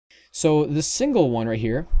So the single one right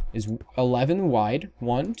here is 11 wide.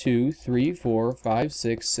 1, 2, 3, 4, 5,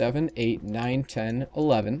 6, 7, 8, 9, 10,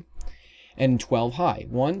 11. And 12 high.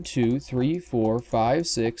 1, 2, 3, 4, 5,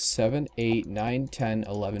 6, 7, 8, 9, 10,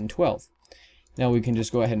 11, 12. Now we can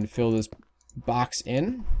just go ahead and fill this box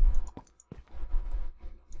in.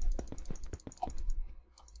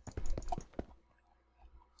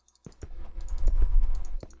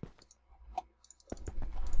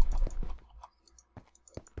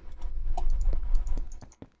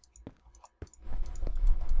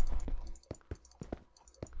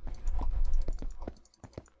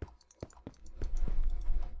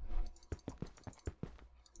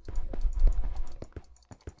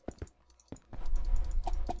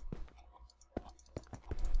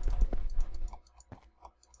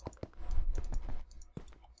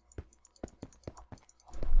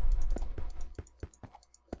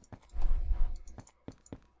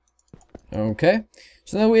 Okay,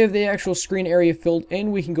 so now we have the actual screen area filled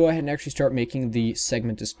in. We can go ahead and actually start making the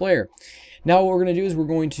segment displayer. Now what we're going to do is we're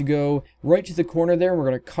going to go right to the corner there, and we're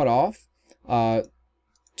going to cut off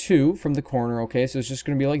 2 from the corner. Okay, so it's just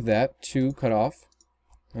going to be like that, 2 cut off.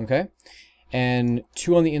 Okay, and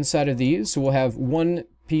 2 on the inside of these, so we'll have 1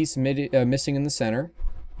 piece missing in the center.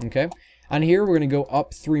 Okay, on here we're going to go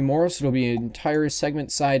up 3 more, so it'll be an entire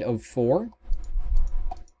segment side of 4.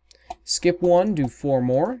 Skip 1, do 4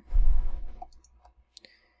 more.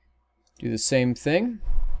 Do the same thing.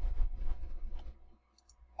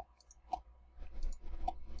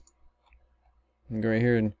 And go right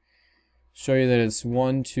here and show you that it's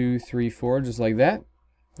 1, 2, 3, 4, just like that.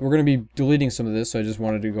 We're going to be deleting some of this, so I just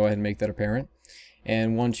wanted to go ahead and make that apparent.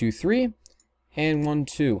 And 1, 2, 3, and 1,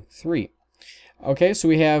 2, 3. Okay, so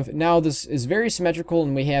we have, now this is very symmetrical,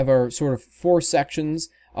 and we have our sort of 4 sections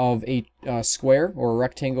of a square, or a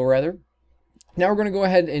rectangle rather. Now we're going to go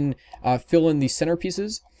ahead and fill in the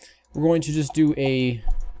centerpieces. We're going to just do a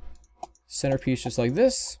centerpiece just like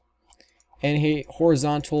this, and a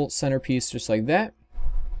horizontal centerpiece just like that.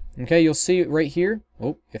 Okay, you'll see it right here.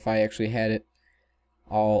 Oh, if I actually had it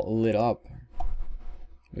all lit up,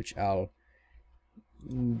 which I'll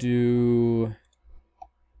do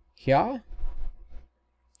here.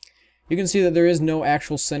 You can see that there is no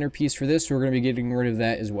actual centerpiece for this, so we're going to be getting rid of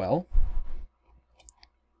that as well.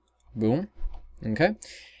 Boom. Okay,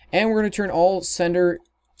 and we're going to turn all center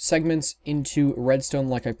segments into redstone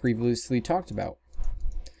like I previously talked about.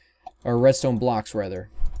 Or redstone blocks, rather.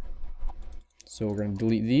 So we're going to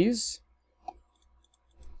delete these,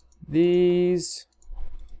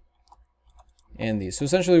 and these. So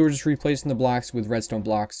essentially we're just replacing the blocks with redstone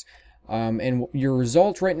blocks. And your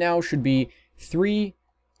result right now should be 3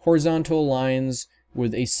 horizontal lines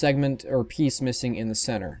with a segment or piece missing in the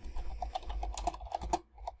center.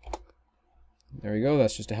 There we go.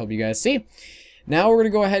 That's just to help you guys see. Now we're going to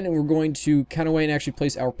go ahead and we're going to cut away and actually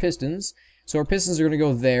place our pistons. So our pistons are going to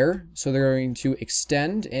go there. So they're going to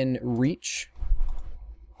extend and reach.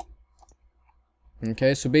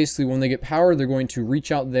 Okay, so basically when they get power, they're going to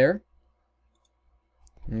reach out there.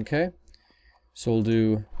 Okay, so we'll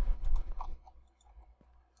do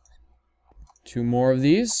 2 more of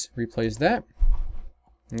these. Replace that.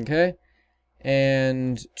 Okay,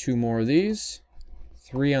 and 2 more of these.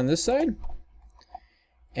 3 on this side.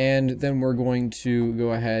 And then we're going to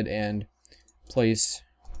go ahead and place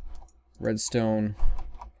redstone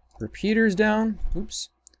repeaters down. Oops.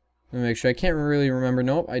 Let me make sure. I can't really remember.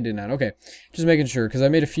 Nope, I did not. Okay. Just making sure, because I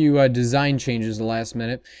made a few design changes the last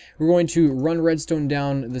minute. We're going to run redstone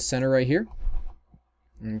down the center right here.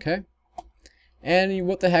 Okay. And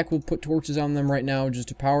what the heck, we'll put torches on them right now just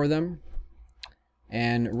to power them.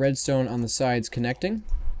 And redstone on the sides connecting.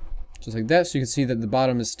 Just like that. So you can see that the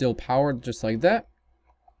bottom is still powered, just like that.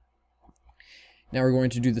 Now we're going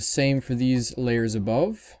to do the same for these layers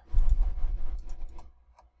above.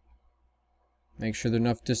 Make sure they're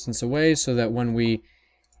enough distance away so that when we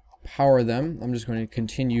power them, I'm just going to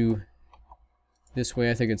continue this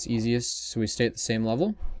way. I think it's easiest so we stay at the same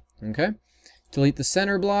level. Okay. Delete the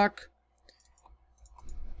center block.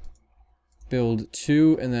 Build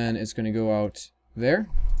 2, and then it's going to go out there.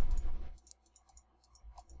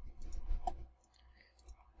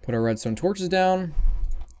 Put our redstone torches down.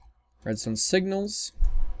 Redstone signals,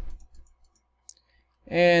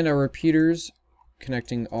 and our repeaters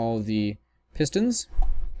connecting all the pistons,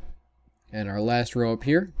 and our last row up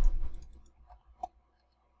here.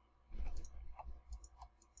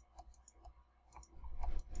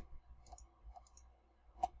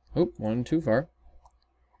 Oh, 1 too far.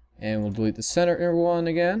 And we'll delete the center one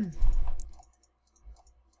again.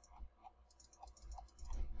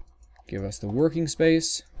 Give us the working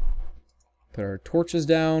space. Put our torches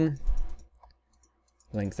down.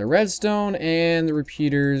 link the redstone and the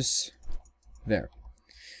repeaters there.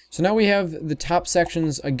 So now we have the top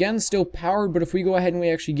sections again still powered, but if we go ahead and we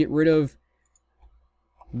actually get rid of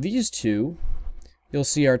these two, you'll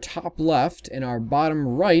see our top left and our bottom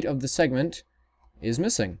right of the segment is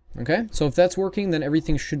missing. Okay, so if that's working, then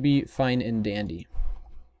everything should be fine and dandy.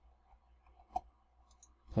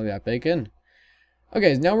 Plug that back in.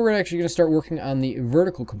 Okay, now we're actually going to start working on the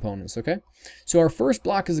vertical components, okay? So our first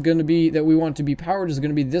block is going to be, that we want to be powered, is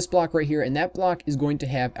going to be this block right here, and that block is going to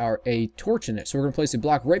have a torch in it. So we're going to place a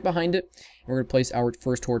block right behind it, and we're going to place our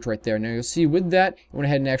first torch right there. Now you'll see with that, I went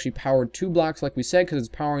ahead and actually powered 2 blocks like we said, because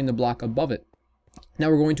it's powering the block above it. Now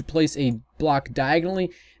we're going to place a block diagonally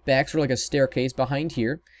back, sort of like a staircase behind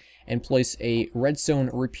here, and place a redstone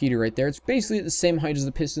repeater right there. It's basically at the same height as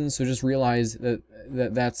the pistons, so just realize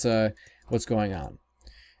that's what's going on.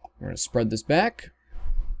 We're going to spread this back.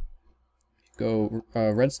 Go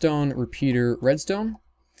redstone, repeater, redstone,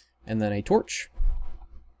 and then a torch.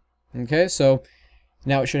 Okay, so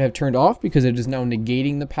now it should have turned off because it is now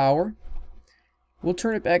negating the power. We'll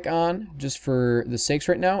turn it back on just for the sakes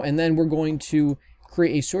right now, and then we're going to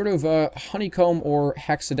create a sort of honeycomb or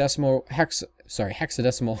hexadecimal.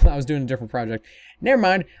 I was doing a different project. Never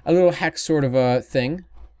mind, a little hex sort of a thing.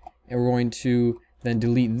 And we're going to then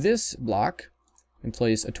delete this block and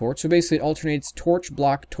place a torch. So basically it alternates torch,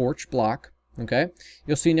 block, okay?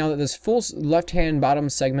 You'll see now that this full left-hand bottom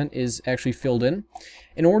segment is actually filled in.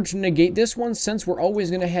 In order to negate this one, since we're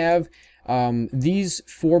always going to have these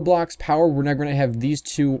 4 blocks powered, we're not going to have these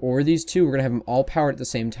 2 or these 2. We're going to have them all powered at the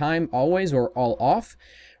same time, always, or all off.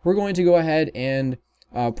 We're going to go ahead and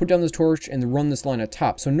put down this torch and run this line at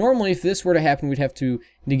top. So normally if this were to happen, we'd have to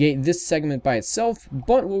negate this segment by itself,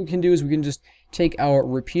 but what we can do is we can just take our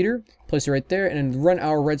repeater, place it right there, and then run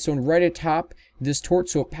our redstone right atop this torch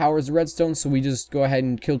so it powers the redstone. So we just go ahead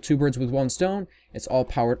and kill 2 birds with 1 stone. It's all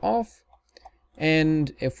powered off.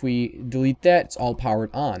 And if we delete that, it's all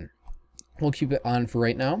powered on. We'll keep it on for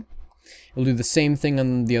right now. We'll do the same thing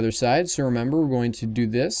on the other side. So remember, we're going to do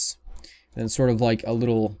this, then sort of like a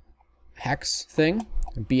little hex thing,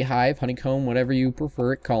 a beehive, honeycomb, whatever you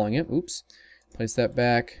prefer it calling it. Oops. Place that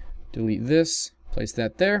back, delete this, place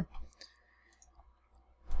that there.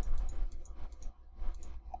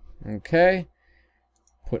 Okay,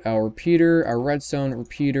 put our repeater, our redstone,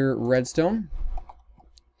 repeater, redstone.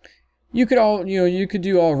 You could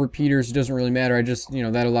do all repeaters, it doesn't really matter. I just,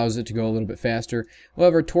 that allows it to go a little bit faster. We'll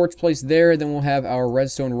have our torch placed there, then we'll have our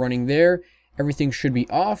redstone running there. Everything should be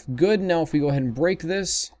off. Good. Now if we go ahead and break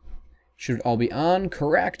this, should all be on.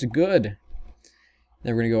 Correct. Good.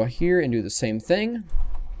 Then we're going to go here and do the same thing.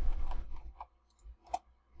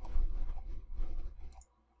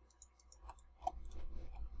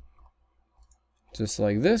 Just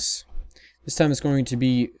like this. This time it's going to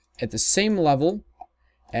be at the same level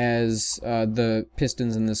as the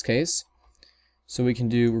pistons in this case. So we can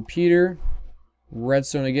do repeater,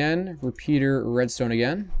 redstone again, repeater, redstone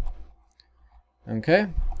again. Okay.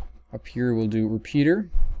 Up here we'll do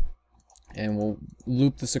repeater. And we'll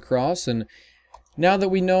loop this across. And now that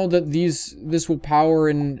we know that this will power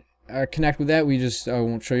and connect with that, we just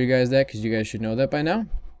won't show you guys that because you guys should know that by now.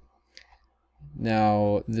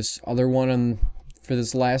 Now this other one for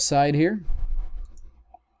this last side here.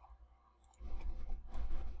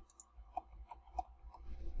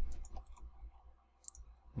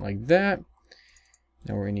 Like that.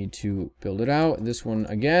 Now we need to build it out. This one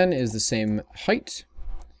again is the same height.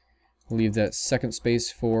 We'll leave that second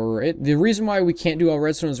space for it. The reason why we can't do all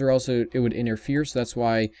redstones or else it would interfere, so that's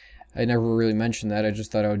why I never really mentioned that. I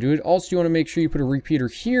just thought I would do it. Also, you want to make sure you put a repeater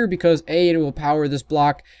here because A, it will power this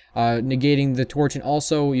block, negating the torch, and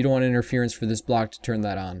also you don't want interference for this block to turn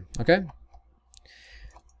that on. Okay?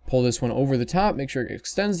 Pull this one over the top, make sure it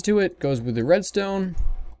extends to it, goes with the redstone,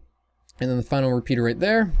 and then the final repeater right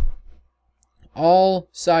there. All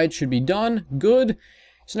sides should be done. Good.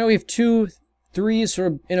 So now we have 2, 3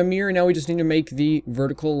 sort of in a mirror. Now we just need to make the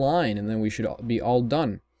vertical line, and then we should be all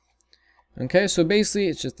done. Okay, so basically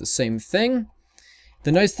it's just the same thing.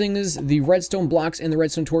 The nice thing is the redstone blocks and the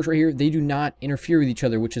redstone torch right here, they do not interfere with each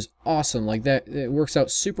other, which is awesome. Like that, it works out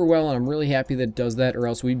super well, and I'm really happy that it does that, or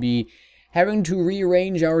else we'd be having to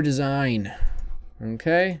rearrange our design.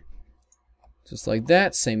 Okay, just like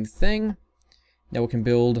that, same thing. Now we can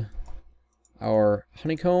build our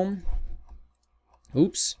honeycomb.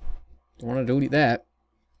 Oops, don't want to delete that.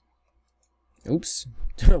 Oops,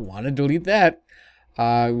 don't want to delete that.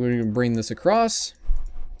 We're going to bring this across,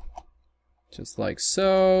 just like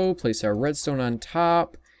so. Place our redstone on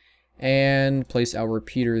top, and place our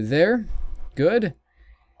repeater there. Good.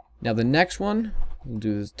 Now the next one, we'll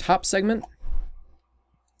do the top segment.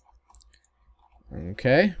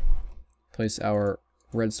 Okay. Place our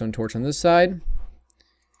redstone torch on this side.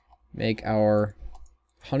 Make our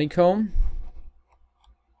honeycomb.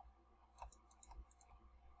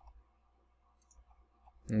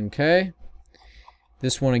 Okay.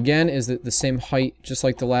 This one again is the same height, just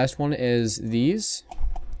like the last one, as these.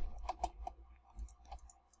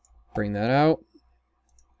 Bring that out.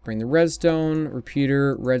 Bring the redstone,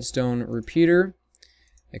 repeater, redstone, repeater.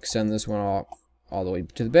 Extend this one all the way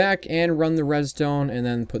to the back, and run the redstone, and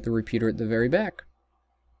then put the repeater at the very back.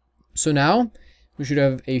 So now, we should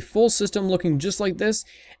have a full system looking just like this,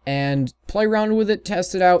 and play around with it,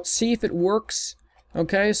 test it out, see if it works.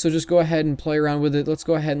 Okay, so just go ahead and play around with it. Let's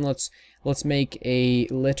go ahead and let's make a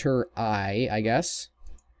letter I guess.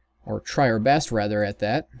 Or try our best, rather, at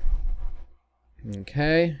that.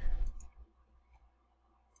 Okay.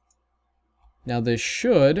 Now this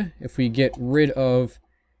should, if we get rid of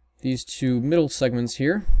these two middle segments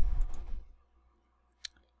here,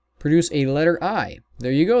 produce a letter I.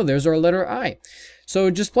 There you go, there's our letter I.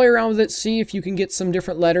 So just play around with it, see if you can get some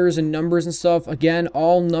different letters and numbers and stuff. Again,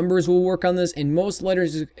 all numbers will work on this, and most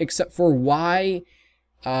letters except for Y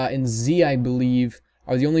and Z, I believe,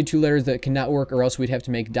 are the only two letters that cannot work, or else we'd have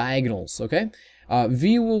to make diagonals, okay?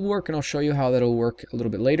 V will work, and I'll show you how that'll work a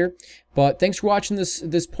little bit later. But thanks for watching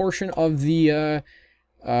this portion of the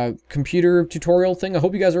computer tutorial thing. I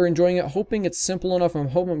hope you guys are enjoying it. Hoping it's simple enough. I'm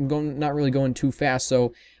hoping I'm not really going too fast.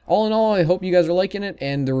 So all in all, I hope you guys are liking it,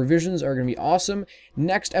 and the revisions are going to be awesome.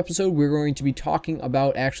 Next episode, we're going to be talking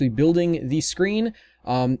about actually building the screen.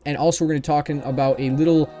 And also we're going to be talking about a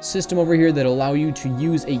little system over here that will allow you to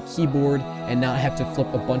use a keyboard and not have to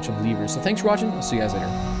flip a bunch of levers. So thanks for watching. I'll see you guys later.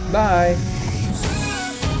 Bye!